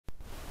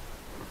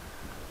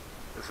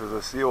This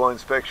is a Seawall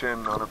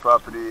inspection on a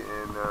property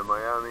in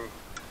Miami,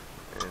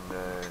 in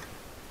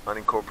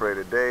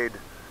Unincorporated-Dade,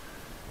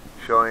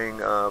 showing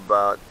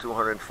about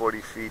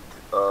 240 feet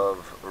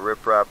of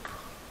riprap,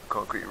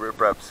 concrete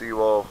riprap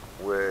seawall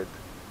with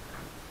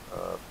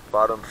a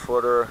bottom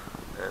footer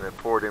and a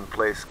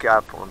poured-in-place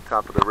cap on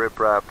top of the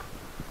riprap.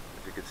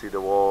 As you can see, the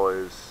wall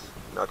is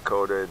not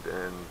coated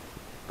and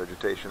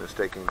vegetation is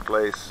taking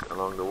place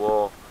along the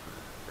wall.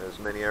 There's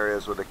many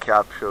areas where the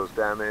cap shows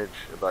damage,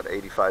 about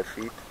 85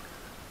 feet.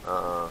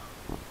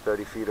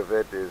 30 feet of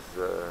it is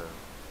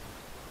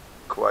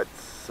quite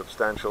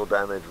substantial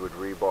damage with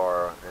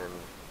rebar and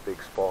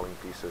big spalling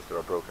pieces that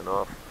are broken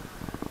off.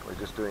 We're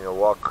just doing a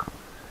walk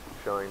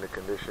showing the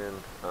condition.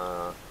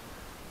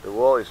 The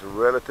wall is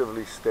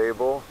relatively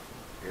stable,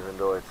 even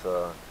though it's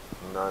a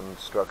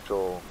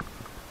non-structural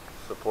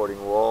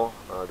supporting wall.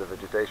 The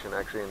vegetation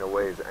actually in a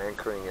way is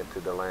anchoring it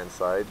to the land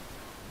side.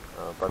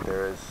 But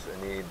there is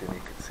a need, and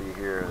you can see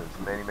here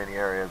there's many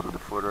areas where the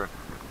footer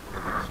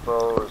is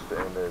exposed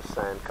and there's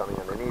sand coming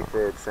underneath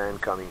it,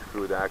 sand coming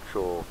through the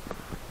actual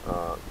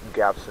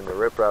gaps in the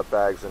riprap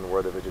bags and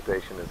where the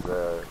vegetation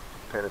is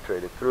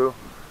penetrated through.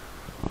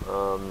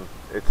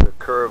 It's a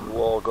curved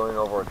wall going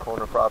over a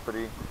corner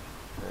property,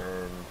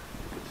 and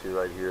you can see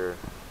right here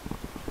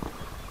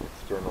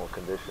its general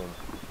condition.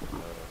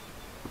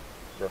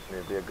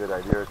 Definitely be a good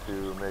idea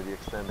to maybe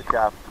extend the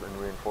cap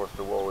and reinforce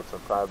the wall with some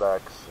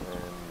tiebacks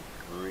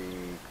and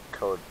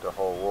re-coat the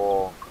whole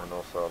wall, and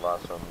also allow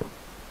some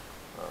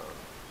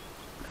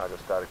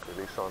hydrostatic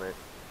release on it.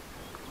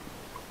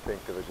 I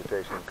think the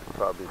vegetation could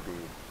probably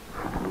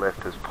be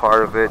left as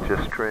part of it,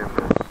 just trimmed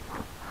and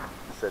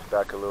set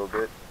back a little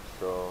bit,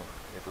 so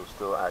it will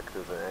still act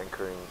as an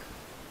anchoring,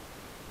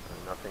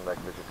 and nothing like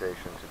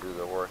vegetation to do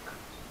the work.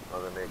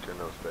 Mother Nature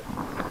knows best.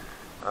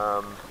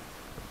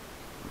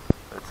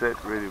 That's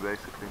it, really,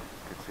 basically.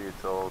 You can see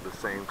it's all the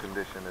same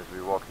condition as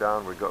we walk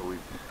down. We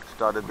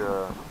started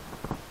the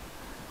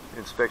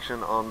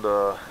inspection on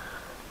the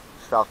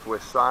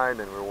southwest side,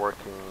 and we're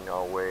working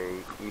our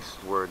way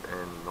eastward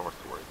and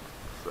northward.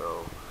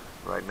 So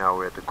right now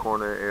we're at the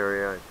corner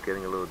area. It's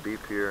getting a little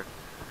deep here.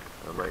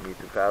 I might need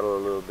to paddle a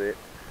little bit,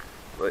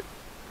 but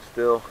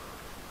still,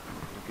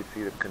 you can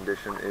see the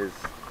condition is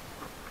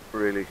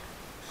really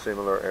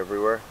similar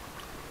everywhere.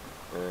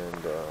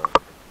 And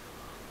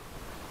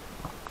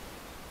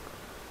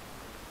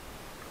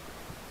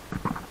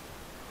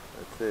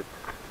that's it.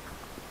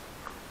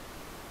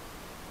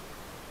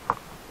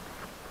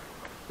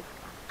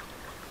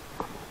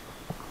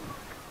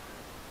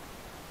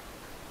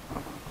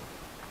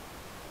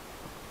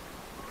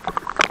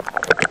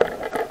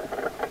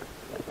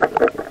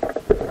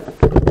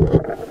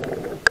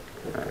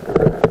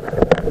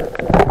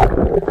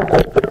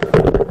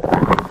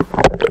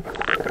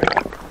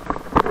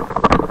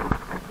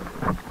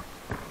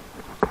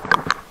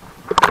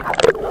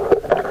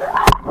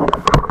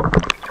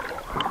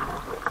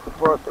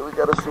 We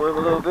gotta swim a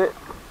little bit.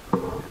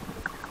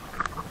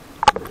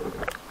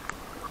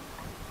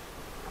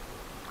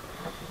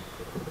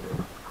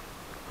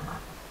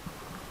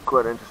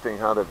 Quite interesting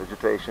how the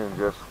vegetation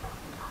just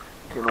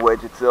can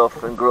wedge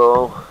itself and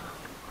grow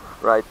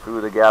right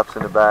through the gaps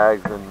in the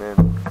bags, and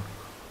then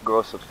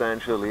grow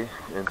substantially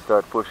and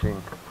start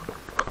pushing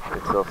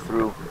itself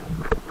through.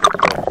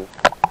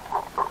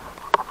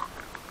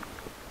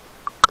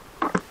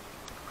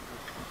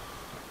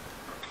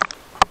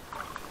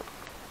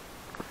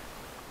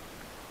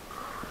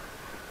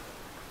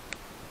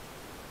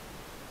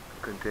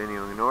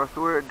 Continuing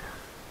northward.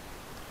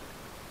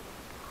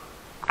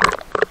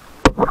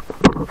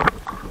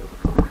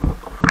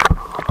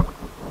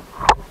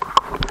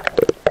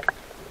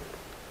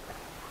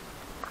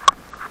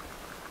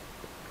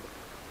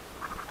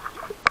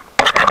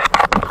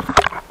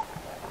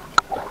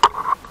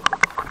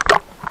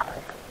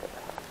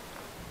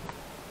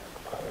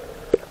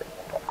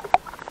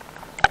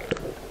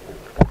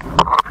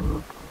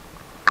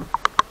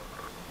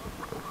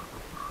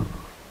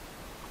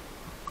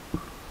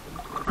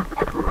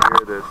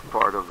 This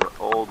part of the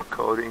old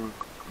coating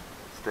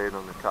stayed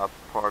on the top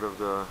part of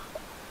the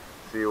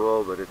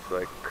seawall, but it's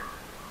like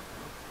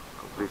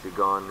completely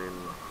gone in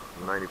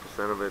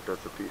 90% of it.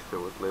 That's a piece that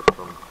was left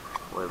from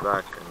way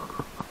back, and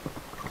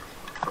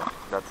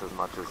that's as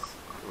much as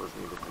it was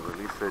needed to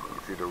release it.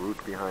 You see the root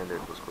behind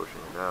it was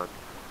pushing it out.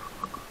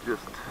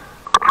 Just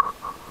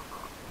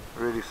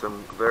really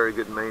some very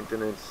good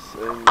maintenance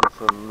and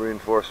some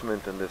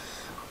reinforcement, and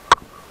this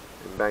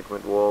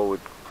embankment wall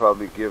would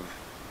probably give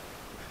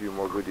few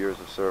more good years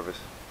of service.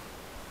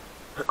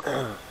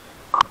 There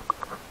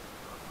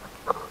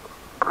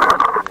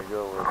you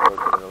go, we're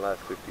approaching the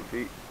last 50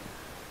 feet.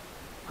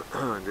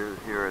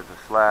 Here is a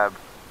slab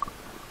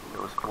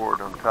that was poured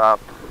on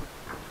top.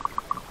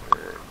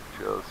 It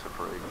shows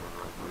separation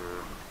right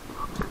here.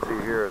 You can see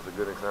here is a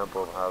good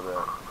example of how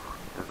that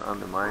is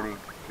undermining. You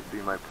can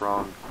see my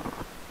prong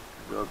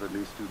goes at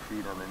least 2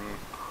 feet underneath.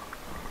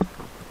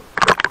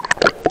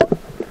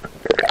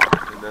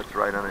 And that's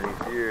right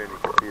underneath here, and you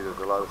can see there's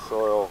a lot of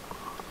soil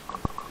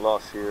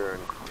loss here,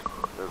 and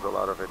there's a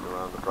lot of it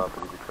around the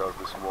property because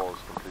this wall is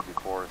completely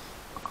porous.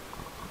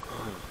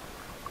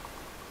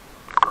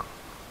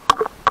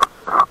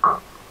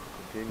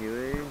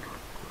 Continuing.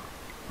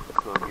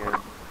 So again,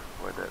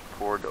 where that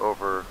poured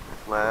over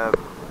slab,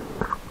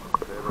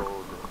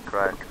 settled and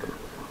cracked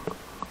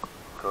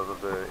because of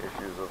the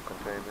issues of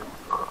containment.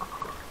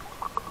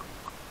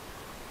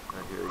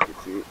 And here you can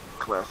see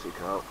classic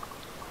how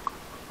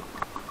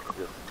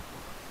just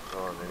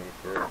go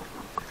underneath here,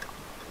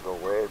 go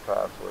way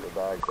past where the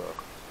bags are.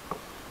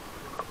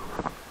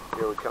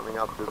 Here we're coming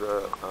up to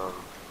the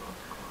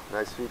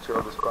nice feature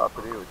of this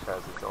property, which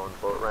has its own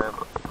boat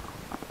ramp.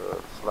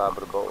 The slab of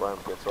the boat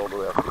ramp gets all the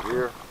way up to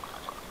here.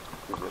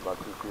 Gives you about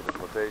 2 feet of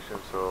flotation,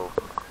 so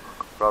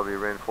probably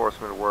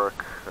reinforcement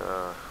work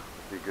would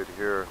be good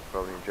here.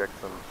 Probably inject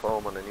some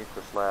foam underneath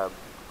the slab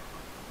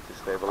to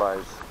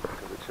stabilize,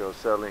 because it shows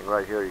settling.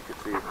 Right here you can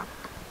see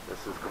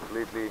this is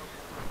completely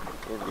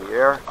in the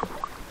air,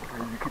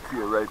 and you can see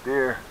it right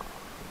there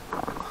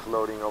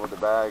floating over the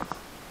bags,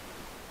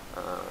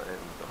 and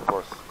of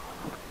course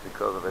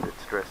because of it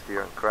it's stressed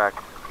here and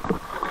cracked.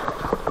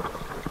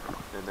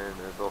 And then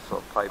there's also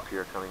a pipe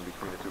here coming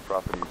between the two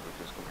properties,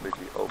 which is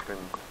completely open.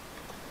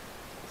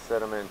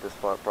 Sediment. This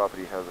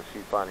property has a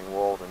sheet binding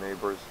wall, the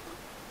neighbors,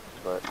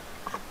 but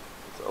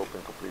it's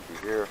open completely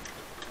here.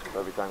 So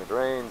every time it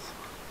rains,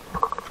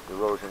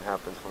 erosion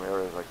happens from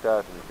areas like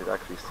that, and you could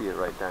actually see it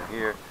right down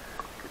here.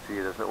 You can see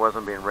it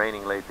wasn't been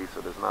raining lately, so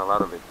there's not a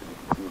lot of it, but you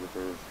can see that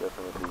there is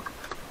definitely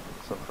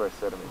some fresh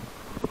sediment.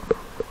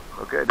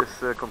 Okay,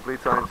 this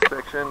completes our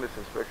inspection. This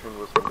inspection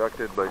was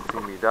conducted by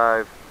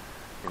Miami-Dade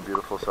in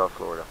beautiful South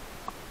Florida.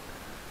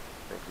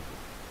 Thank you.